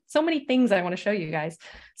so many things I want to show you guys.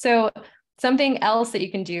 So something else that you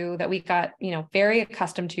can do that we got, very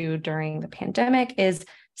accustomed to during the pandemic is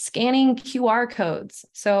scanning QR codes.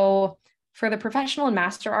 So for the professional and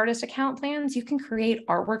master artist account plans, you can create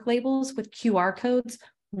artwork labels with QR codes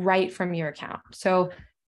right from your account. So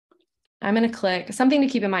I'm going to click something to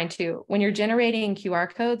keep in mind too. When you're generating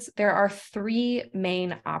QR codes, there are 3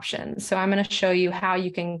 main options. So I'm going to show you how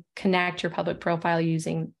you can connect your public profile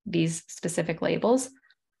using these specific labels.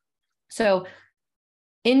 So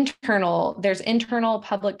there's internal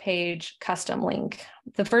public page custom link.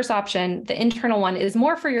 The first option, the internal one, is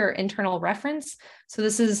more for your internal reference. So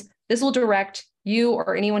this will direct you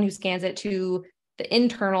or anyone who scans it to the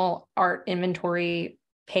internal art inventory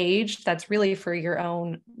page that's really for your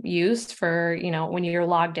own use for, when you're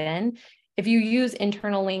logged in. If you use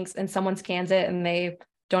internal links and someone scans it and they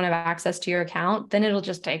don't have access to your account, then it'll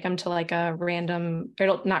just take them to it'll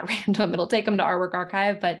take them to Artwork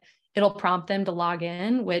Archive, but it'll prompt them to log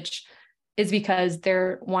in, which is because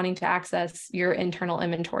they're wanting to access your internal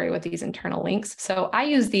inventory with these internal links. So I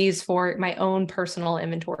use these for my own personal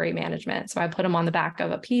inventory management. So I put them on the back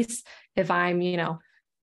of a piece if I'm,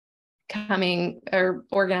 coming or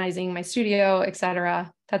organizing my studio,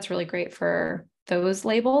 etc. That's really great for those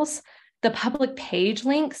labels. The public page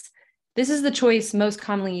links, this is the choice most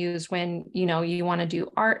commonly used when, you want to do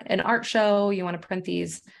an art show, you want to print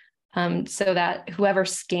these so that whoever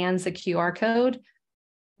scans the QR code,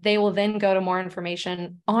 they will then go to more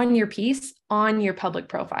information on your piece, on your public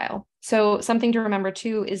profile. So something to remember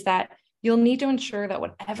too is that you'll need to ensure that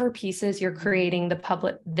whatever pieces you're creating the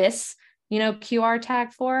public, QR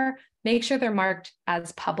tag for, make sure they're marked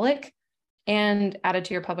as public and added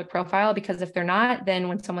to your public profile, because if they're not, then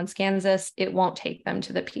when someone scans this, it won't take them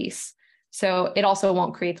to the piece. So it also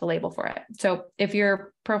won't create the label for it. So if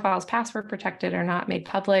your profile is password protected or not made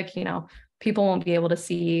public, people won't be able to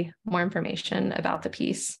see more information about the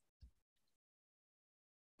piece.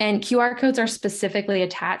 And QR codes are specifically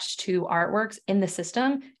attached to artworks in the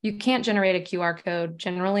system. You can't generate a QR code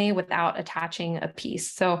generally without attaching a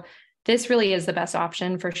piece. So this really is the best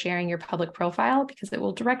option for sharing your public profile because it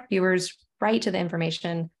will direct viewers right to the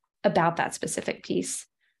information about that specific piece.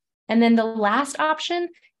 And then the last option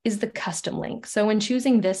is the custom link. So when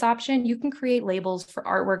choosing this option, you can create labels for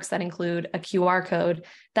artworks that include a QR code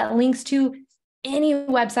that links to any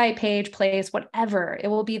website, page, place, whatever. It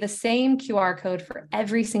will be the same QR code for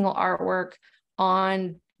every single artwork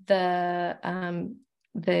on the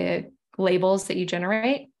labels that you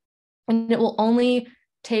generate. And it will only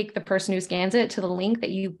take the person who scans it to the link that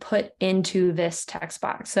you put into this text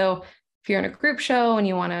box. So if you're in a group show and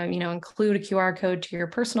you want to, include a QR code to your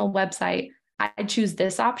personal website, I'd choose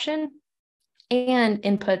this option and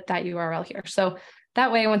input that URL here. So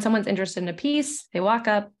that way, when someone's interested in a piece, they walk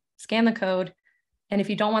up, scan the code. And if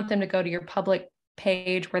you don't want them to go to your public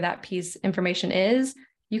page where that piece information is,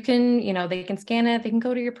 you can, they can scan it. They can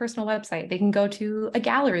go to your personal website. They can go to a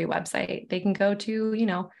gallery website. They can go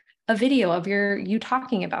to, a video of you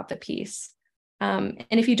talking about the piece. And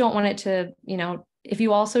if you don't want it to, if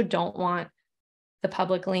you also don't want the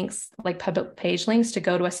public links, like public page links, to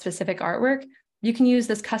go to a specific artwork, you can use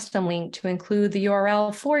this custom link to include the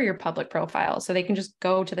URL for your public profile. So they can just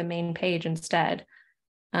go to the main page instead.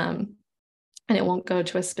 And it won't go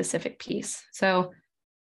to a specific piece. So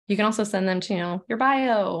you can also send them to, your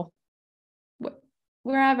bio,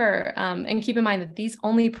 wherever. And keep in mind that these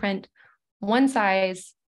only print one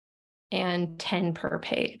size and 10 per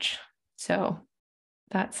page. So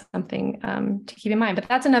that's something to keep in mind, but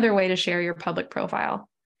that's another way to share your public profile.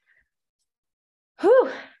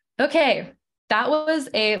 Whew. Okay, that was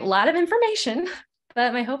a lot of information,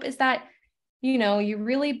 but my hope is that, you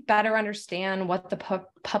really better understand what the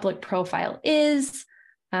public profile is,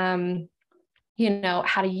 how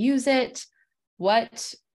to use it,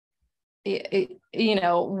 what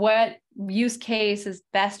use case is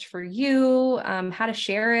best for you, how to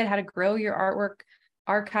share it, how to grow your artwork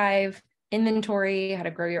archive inventory, how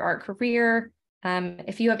to grow your art career.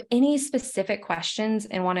 If you have any specific questions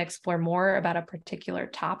and want to explore more about a particular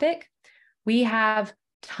topic, we have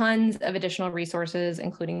tons of additional resources,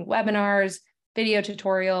 including webinars, video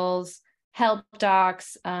tutorials, help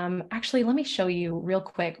docs. Actually, let me show you real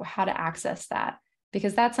quick how to access that,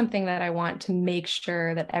 because that's something that I want to make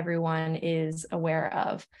sure that everyone is aware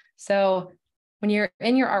of. So when you're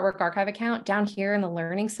in your Artwork Archive account, down here in the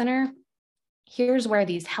Learning Center, here's where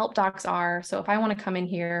these help docs are. So if I want to come in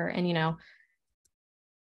here and,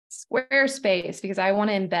 Squarespace, because I want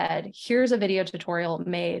to embed, here's a video tutorial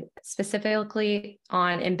made specifically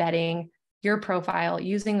on embedding your profile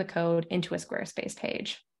using the code into a Squarespace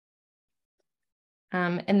page.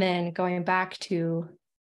 And then going back to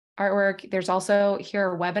artwork, there's also here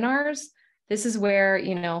are webinars. This is where,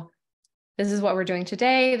 this is what we're doing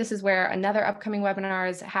today. This is where another upcoming webinar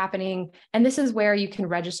is happening. And this is where you can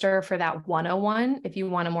register for that 101 if you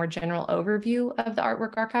want a more general overview of the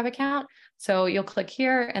Artwork Archive account. So you'll click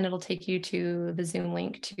here and it'll take you to the Zoom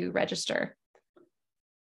link to register.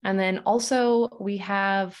 And then also we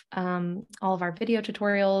have all of our video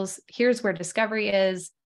tutorials. Here's where discovery is,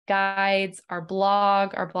 guides, our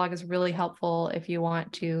blog. Our blog is really helpful if you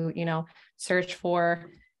want to, search for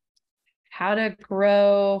how to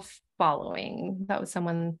grow following. That was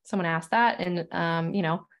someone asked that.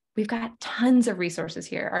 And, we've got tons of resources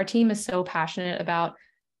here. Our team is so passionate about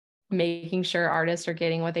making sure artists are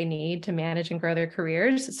getting what they need to manage and grow their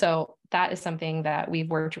careers. So that is something that we've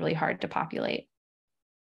worked really hard to populate.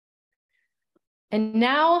 And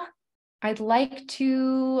now I'd like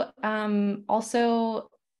to also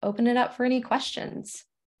open it up for any questions.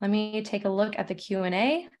 Let me take a look at the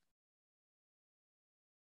Q&A.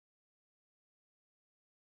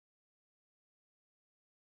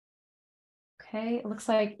 Okay, it looks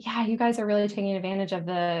like, yeah, you guys are really taking advantage of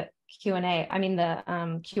the Q&A. I mean, the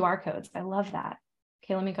QR codes. I love that.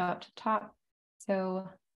 Okay, let me go up to the top. So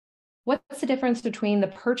what's the difference between the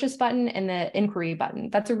purchase button and the inquiry button?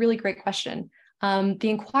 That's a really great question. The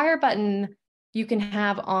inquire button you can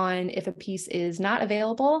have on if a piece is not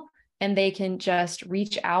available, and they can just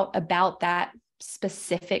reach out about that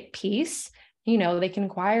specific piece. They can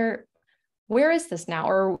inquire, where is this now?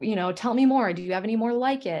 Or, tell me more. Do you have any more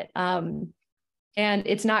like it? And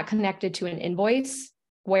it's not connected to an invoice,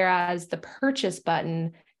 whereas the purchase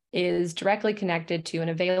button is directly connected to an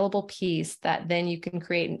available piece that then you can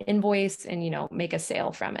create an invoice and, make a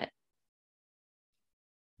sale from it.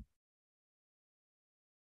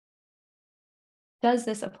 Does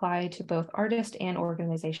this apply to both artist and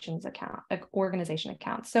organization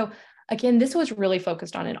accounts? So again, this was really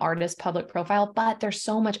focused on an artist public profile, but there's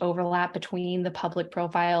so much overlap between the public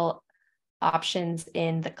profile options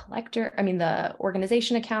in the the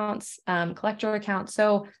organization accounts, collector accounts.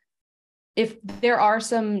 So if there are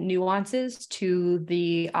some nuances to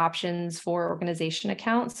the options for organization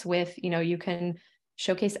accounts with, you can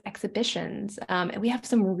showcase exhibitions. And we have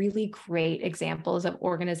some really great examples of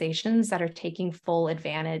organizations that are taking full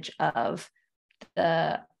advantage of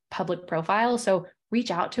the public profile. So reach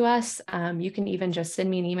out to us. You can even just send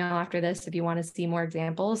me an email after this if you want to see more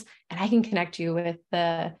examples, and I can connect you with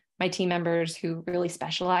my team members who really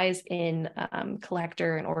specialize in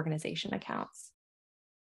collector and organization accounts.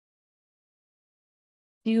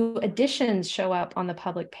 Do additions show up on the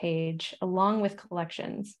public page along with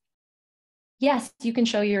collections? Yes, you can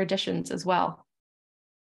show your additions as well.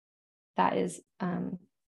 That is,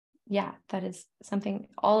 that is something,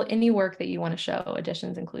 any work that you want to show,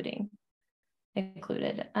 additions included.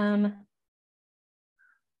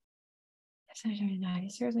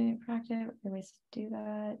 Seriously practice, ways to do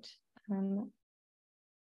that.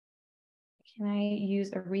 Can I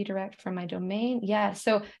use a redirect from my domain? Yeah,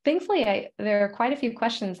 so thankfully there are quite a few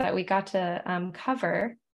questions that we got to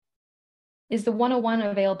cover. Is the 101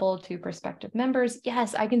 available to prospective members?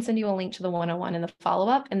 Yes, I can send you a link to the 101 in the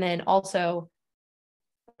follow-up. And then also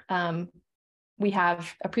we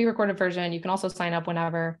have a pre-recorded version. You can also sign up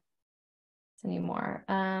whenever. Any more.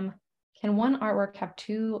 Can one artwork have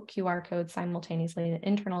two QR codes simultaneously, an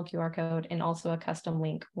internal QR code and also a custom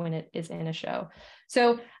link when it is in a show?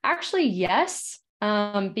 So actually, yes,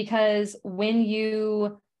 because when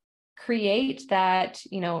you create that,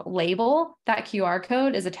 label, that QR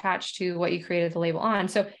code is attached to what you created the label on.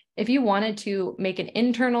 So if you wanted to make an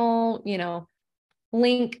internal,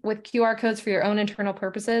 link with QR codes for your own internal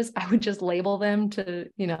purposes, I would just label them to,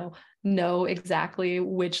 know exactly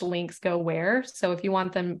which links go where. So if you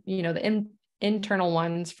want them, the internal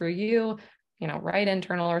ones for you, write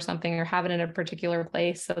internal or something, or have it in a particular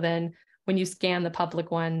place. So then when you scan the public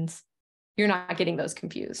ones, you're not getting those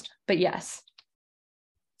confused. But yes.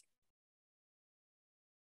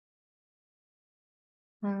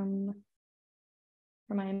 For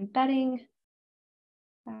my embedding,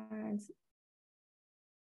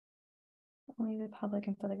 only the public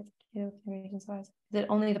info that gets updated with integration size. Is it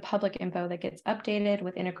only the public info that gets updated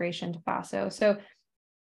with integration to FASO? So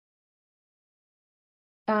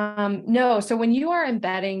no, so when you are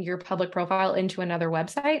embedding your public profile into another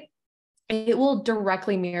website, it will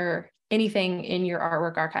directly mirror anything in your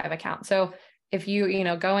artwork archive account. So if you,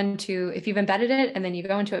 if you've embedded it and then you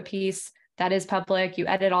go into a piece that is public, you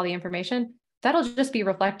edit all the information, that'll just be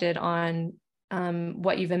reflected on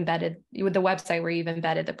what you've embedded with the website where you've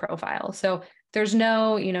embedded the profile. So there's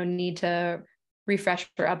no, need to refresh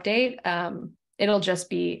or update. It'll just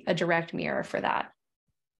be a direct mirror for that.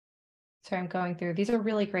 Sorry, I'm going through. These are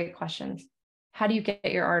really great questions. How do you get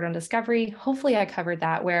your art on Discovery? Hopefully I covered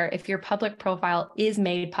that, where if your public profile is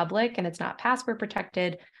made public and it's not password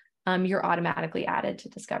protected, you're automatically added to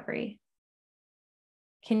Discovery.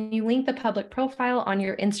 Can you link the public profile on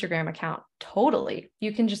your Instagram account? Totally.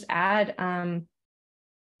 You can just add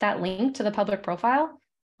that link to the public profile,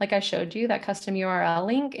 like I showed you, that custom URL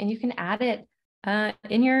link, and you can add it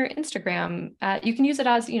in your Instagram. You can use it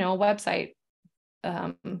as, a website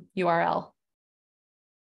URL.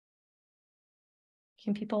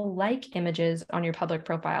 Can people like images on your public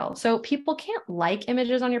profile? So people can't like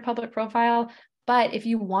images on your public profile, but if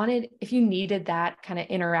you needed that kind of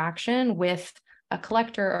interaction with a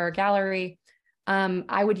collector or a gallery,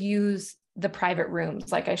 I would use the private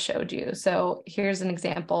rooms like I showed you. So here's an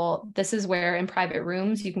example. This is where in private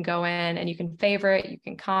rooms, you can go in and you can favorite, you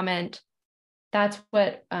can comment. That's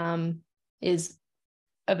what is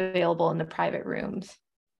available in the private rooms.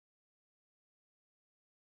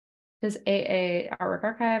 Does AA Artwork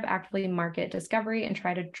Archive actively market Discovery and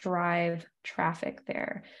try to drive traffic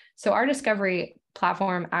there? So our Discovery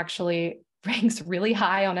platform actually ranks really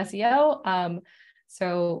high on SEO.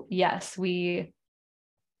 So yes, we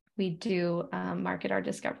do market our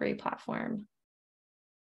Discovery platform.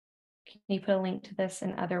 Can you put a link to this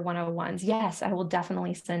in other 101s? Yes, I will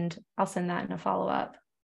definitely I'll send that in a follow-up.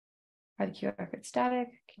 Are the QR codes static?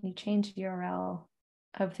 Can you change the URL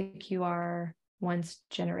of the QR once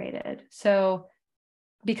generated? So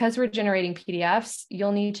because we're generating PDFs,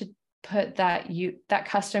 you'll need to put that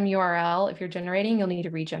custom URL. If you're generating, you'll need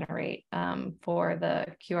to regenerate for the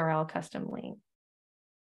QRL custom link.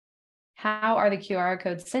 How are the QR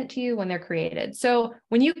codes sent to you when they're created? So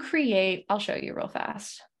when you create, I'll show you real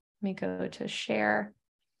fast. Let me go to share.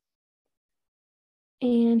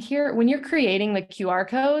 And here, when you're creating the QR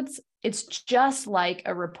codes, it's just like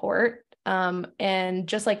a report. And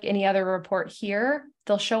just like any other report here,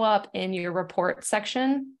 they'll show up in your report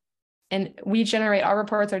section. And our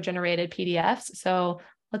reports are generated PDFs. So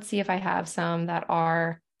let's see if I have some that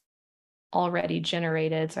are already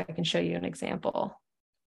generated, so I can show you an example.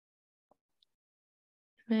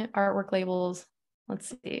 Artwork labels. Let's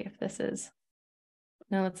see if this is,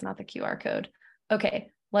 no, it's not the QR code. Okay,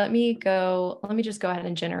 let me just go ahead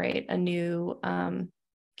and generate a new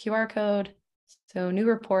QR code. So new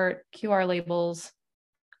report, QR labels.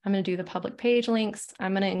 I'm going to do the public page links.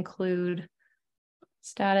 I'm going to include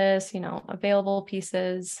status, available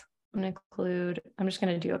pieces. I'm just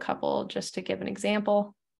going to do a couple just to give an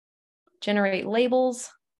example. Generate labels.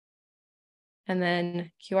 And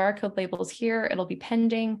then QR code labels here, it'll be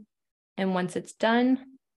pending. And once it's done,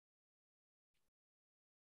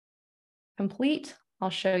 complete, I'll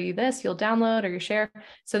show you this. You'll download or you share.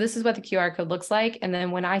 So this is what the QR code looks like. And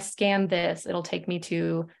then when I scan this, it'll take me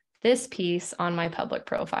to this piece on my public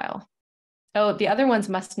profile. Oh, the other ones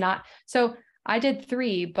must not. So I did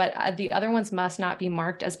 3, but the other ones must not be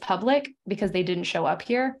marked as public because they didn't show up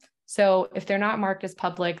here. So if they're not marked as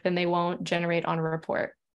public, then they won't generate on a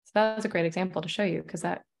report. So that was a great example to show you because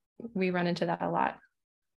we run into that a lot.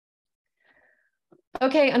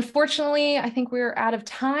 Okay, unfortunately, I think we're out of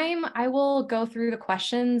time. I will go through the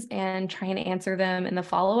questions and try and answer them in the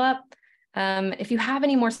follow-up. If you have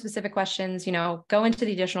any more specific questions, go into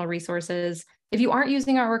the additional resources. If you aren't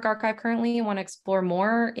using Artwork Archive currently and want to explore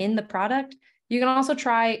more in the product, you can also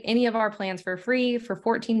try any of our plans for free for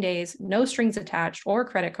 14 days, no strings attached or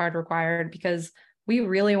credit card required, because we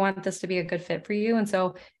really want this to be a good fit for you. And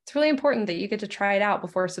so it's really important that you get to try it out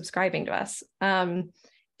before subscribing to us.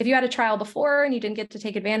 If you had a trial before and you didn't get to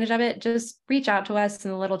take advantage of it, just reach out to us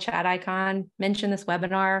in the little chat icon, mention this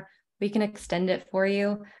webinar. We can extend it for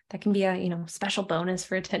you. That can be a special bonus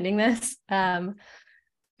for attending this. But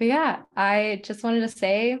yeah, I just wanted to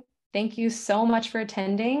say thank you so much for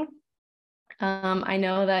attending. I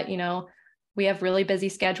know that, we have really busy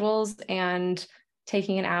schedules and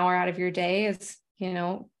taking an hour out of your day is,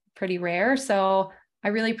 pretty rare. So I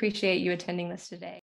really appreciate you attending this today.